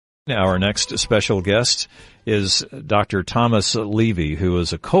Our next special guest is Dr. Thomas Levy, who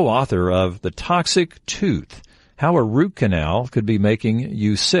is a co-author of The Toxic Tooth, How a Root Canal Could Be Making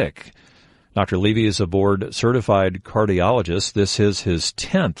You Sick. Dr. Levy is a board-certified cardiologist. This is his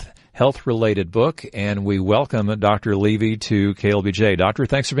 10th health-related book, and we welcome Dr. Levy to KLBJ. Doctor,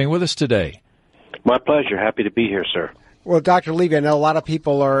 thanks for being with us today. My pleasure. Happy to be here, sir. Well, Dr. Levy, I know a lot of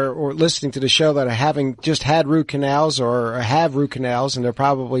people are listening to the show that are having just had root canals or have root canals, and they're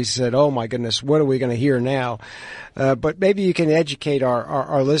probably said, oh, my goodness, what are we going to hear now? But maybe you can educate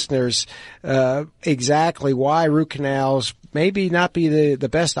our listeners exactly why root canals maybe not be the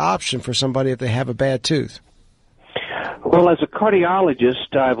best option for somebody if they have a bad tooth. Well, as a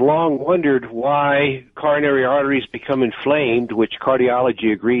cardiologist, I've long wondered why coronary arteries become inflamed, which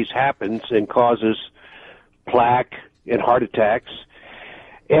cardiology agrees happens and causes plaque and heart attacks.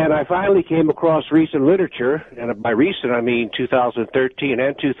 And I finally came across recent literature, and by recent I mean 2013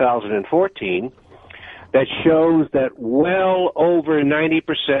 and 2014, that shows that well over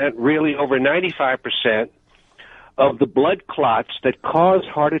 90%, really over 95% of the blood clots that cause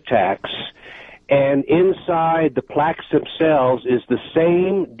heart attacks and inside the plaques themselves is the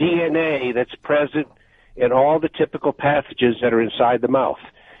same DNA that's present in all the typical pathogens that are inside the mouth,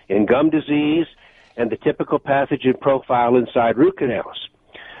 in gum disease, and the typical pathogen profile inside root canals.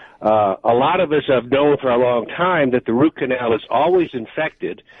 A lot of us have known for a long time that the root canal is always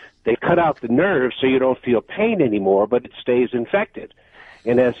infected. They cut out the nerve so you don't feel pain anymore, but it stays infected.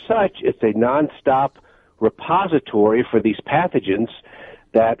 And as such, it's a nonstop repository for these pathogens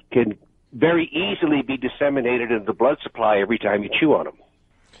that can very easily be disseminated into the blood supply every time you chew on them.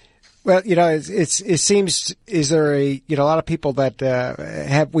 Well, it seems, is there a lot of people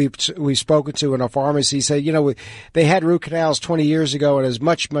that we've spoken to in our pharmacy say, they had root canals 20 years ago and it's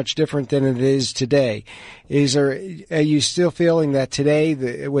much, much different than it is today. Are you still feeling that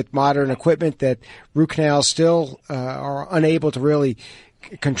today with modern equipment that root canals still are unable to really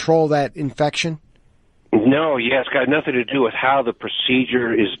control that infection? No, it's got nothing to do with how the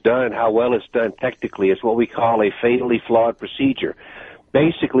procedure is done, how well it's done technically. It's what we call a fatally flawed procedure.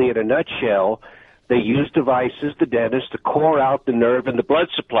 Basically, in a nutshell, they use devices, the dentist, to core out the nerve and the blood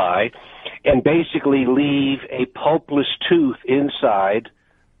supply and basically leave a pulpless tooth inside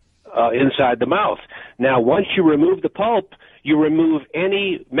the mouth. Now, once you remove the pulp, you remove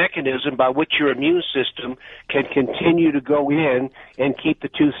any mechanism by which your immune system can continue to go in and keep the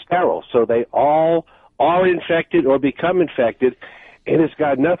tooth sterile. So they all are infected or become infected, and it's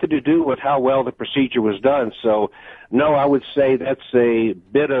got nothing to do with how well the procedure was done. So, no, I would say that's a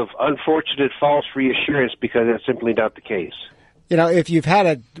bit of unfortunate false reassurance because that's simply not the case. If you've had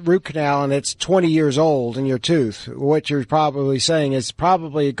a root canal and it's 20 years old in your tooth, what you're probably saying is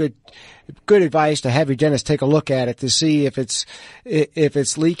probably a good advice to have your dentist take a look at it to see if it's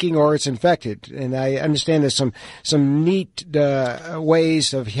leaking or it's infected. And I understand there's some neat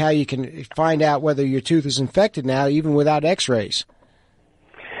ways of how you can find out whether your tooth is infected now, even without X-rays.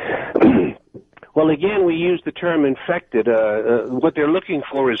 Well, again, we use the term infected. What they're looking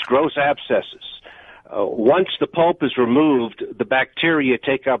for is gross abscesses. Once the pulp is removed, the bacteria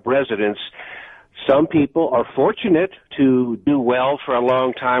take up residence. Some people are fortunate to do well for a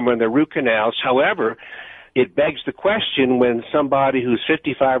long time on their root canals. However, it begs the question when somebody who's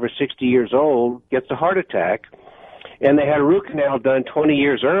 55 or 60 years old gets a heart attack and they had a root canal done 20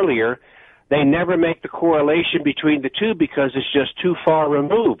 years earlier, they never make the correlation between the two because it's just too far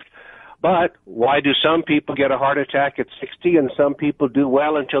removed. But why do some people get a heart attack at 60 and some people do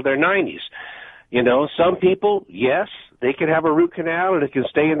well until their 90s? Some people, yes, they can have a root canal and it can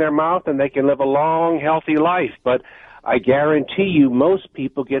stay in their mouth and they can live a long, healthy life. But I guarantee you most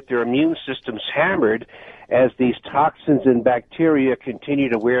people get their immune systems hammered as these toxins and bacteria continue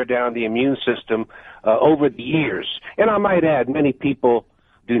to wear down the immune system over the years. And I might add, many people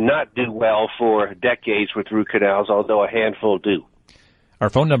do not do well for decades with root canals, although a handful do. Our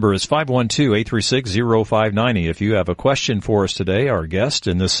phone number is 512-836-0590. If you have a question for us today, our guest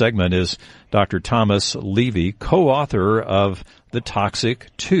in this segment is Dr. Thomas Levy, co-author of The Toxic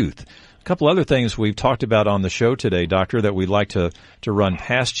Tooth. A couple other things we've talked about on the show today, Doctor, that we'd like to run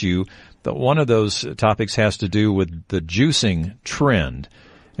past you. But one of those topics has to do with the juicing trend.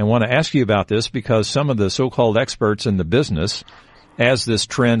 And I want to ask you about this because some of the so-called experts in the business, as this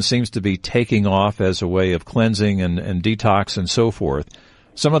trend seems to be taking off as a way of cleansing and detox and so forth,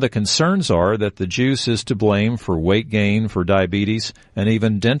 some of the concerns are that the juice is to blame for weight gain, for diabetes, and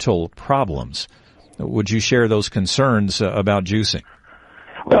even dental problems. Would you share those concerns about juicing?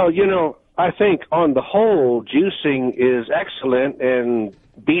 Well, I think on the whole, juicing is excellent and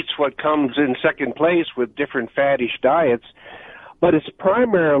beats what comes in second place with different faddish diets. but it's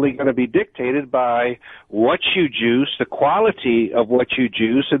primarily going to be dictated by what you juice, the quality of what you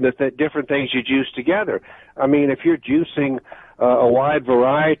juice, and the different things you juice together. I mean, if you're juicing a wide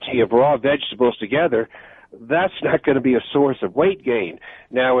variety of raw vegetables together, that's not going to be a source of weight gain.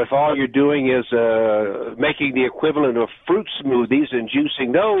 Now, if all you're doing is making the equivalent of fruit smoothies and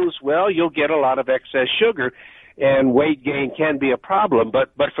juicing those, well, you'll get a lot of excess sugar, and weight gain can be a problem. But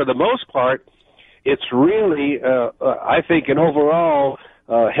for the most part, it's really, I think, an overall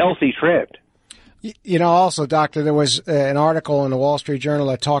healthy trend. You know, also, Doctor, there was an article in the Wall Street Journal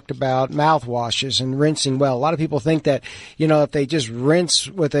that talked about mouthwashes and rinsing well. A lot of people think that, you know, if they just rinse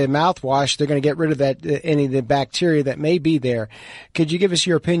with a mouthwash, they're going to get rid of that any of the bacteria that may be there. Could you give us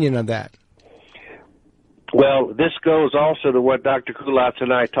your opinion on that? Well, this goes also to what Dr. Kulatz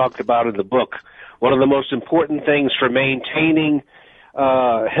and I talked about in the book. One of the most important things for maintaining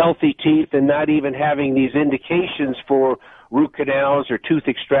healthy teeth and not even having these indications for root canals or tooth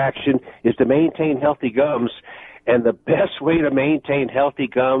extraction is to maintain healthy gums. And the best way to maintain healthy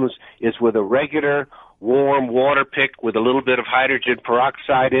gums is with a regular warm water pick with a little bit of hydrogen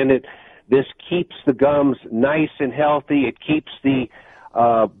peroxide in it. This keeps the gums nice and healthy. It keeps the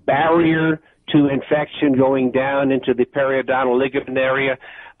barrier to infection going down into the periodontal ligament area.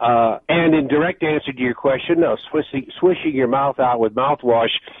 And in direct answer to your question, no, swishing your mouth out with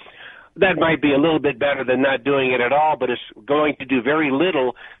mouthwash, that might be a little bit better than not doing it at all, but it's going to do very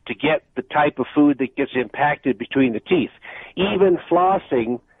little to get the type of food that gets impacted between the teeth. Even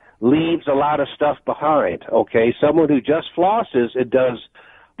flossing leaves a lot of stuff behind, okay? Someone who just flosses and does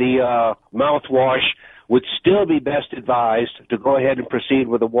the mouthwash would still be best advised to go ahead and proceed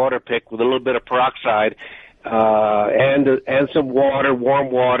with a water pick with a little bit of peroxide and some water, warm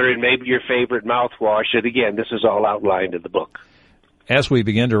water, and maybe your favorite mouthwash. And again, this is all outlined in the book. As we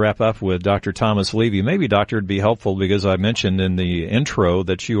begin to wrap up with Dr. Thomas Levy, maybe, Doctor, it'd be helpful because I mentioned in the intro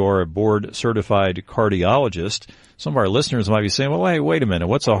that you are a board-certified cardiologist. Some of our listeners might be saying, well, hey, wait a minute,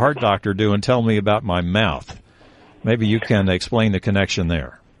 what's a heart doctor doing? Tell me about my mouth. Maybe you can explain the connection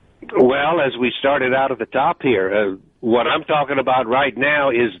there. Well, as we started out at the top here, what I'm talking about right now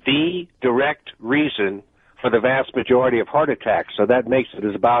is the direct reason for the vast majority of heart attacks. So that makes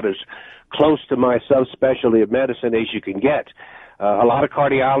it about as close to my subspecialty of medicine as you can get. A lot of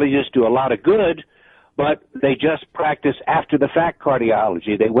cardiologists do a lot of good, but they just practice after-the-fact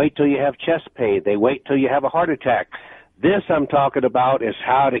cardiology. They wait till you have chest pain. They wait till you have a heart attack. This I'm talking about is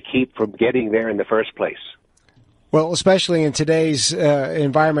how to keep from getting there in the first place. Well, especially in today's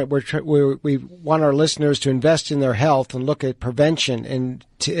environment where we want our listeners to invest in their health and look at prevention and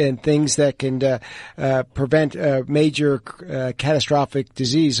things that can prevent major catastrophic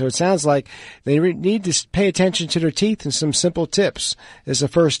disease. So it sounds like they need to pay attention to their teeth, and some simple tips is the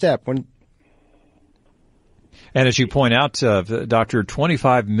first step. And as you point out, Doctor,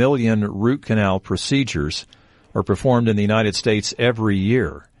 25 million root canal procedures are performed in the United States every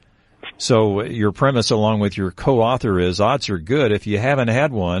year. So your premise, along with your co-author, is odds are good. If you haven't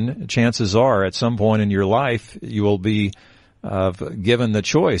had one, chances are at some point in your life you will be given the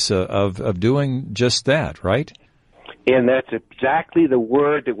choice of doing just that, right? And that's exactly the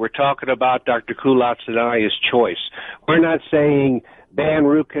word that we're talking about, Dr. Kulatz and I, is choice. We're not saying ban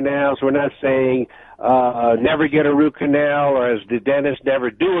root canals. We're not saying never get a root canal, or as the dentist, never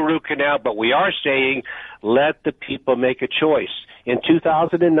do a root canal, but we are saying let the people make a choice. In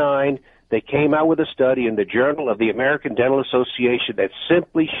 2009, they came out with a study in the Journal of the American Dental Association that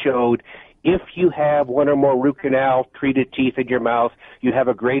simply showed if you have one or more root canal treated teeth in your mouth, you have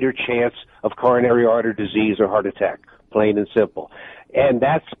a greater chance of coronary artery disease or heart attack, plain and simple. And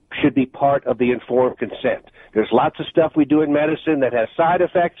that should be part of the informed consent. There's lots of stuff we do in medicine that has side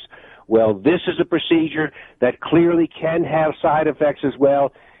effects. Well, this is a procedure that clearly can have side effects as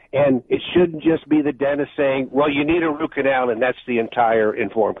well. And it shouldn't just be the dentist saying, well, you need a root canal, and that's the entire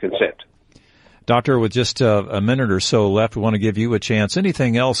informed consent. Doctor, with just a minute or so left, we want to give you a chance.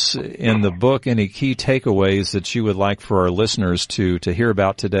 Anything else in the book, any key takeaways that you would like for our listeners to hear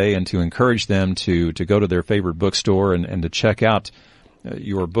about today, and to encourage them to go to their favorite bookstore and to check out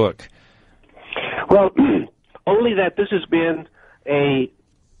your book? Well, only that this has been a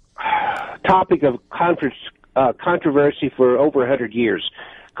topic of controversy for over 100 years,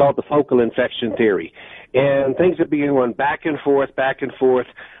 called the focal infection theory. And things have been going back and forth, back and forth.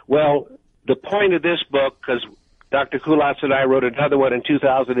 Well, the point of this book, because Dr. Kulatz and I wrote another one in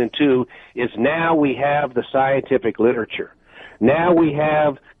 2002, is now we have the scientific literature. Now we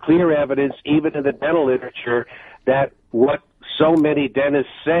have clear evidence, even in the dental literature, that what so many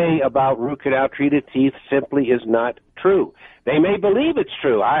dentists say about root canal treated teeth simply is not true. They may believe it's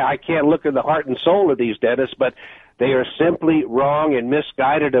true. I can't look in the heart and soul of these dentists, but They are simply wrong and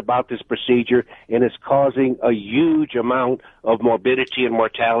misguided about this procedure, and it's causing a huge amount of morbidity and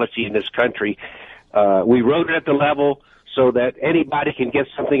mortality in this country. We wrote it at the level so that anybody can get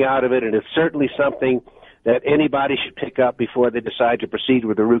something out of it, and it's certainly something that anybody should pick up before they decide to proceed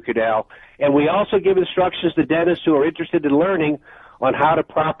with the root canal. And we also give instructions to dentists who are interested in learning on how to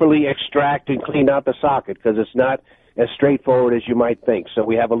properly extract and clean out the socket, because it's not as straightforward as you might think. So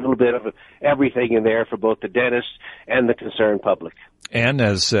we have a little bit of everything in there for both the dentist and the concerned public. And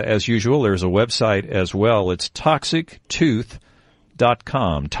as usual, there's a website as well. It's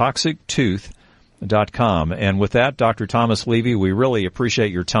toxictooth.com, toxictooth.com. And with that, Dr. Thomas Levy, we really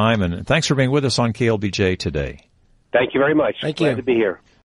appreciate your time, and thanks for being with us on KLBJ today. Thank you very much. Thank Glad you. to be here.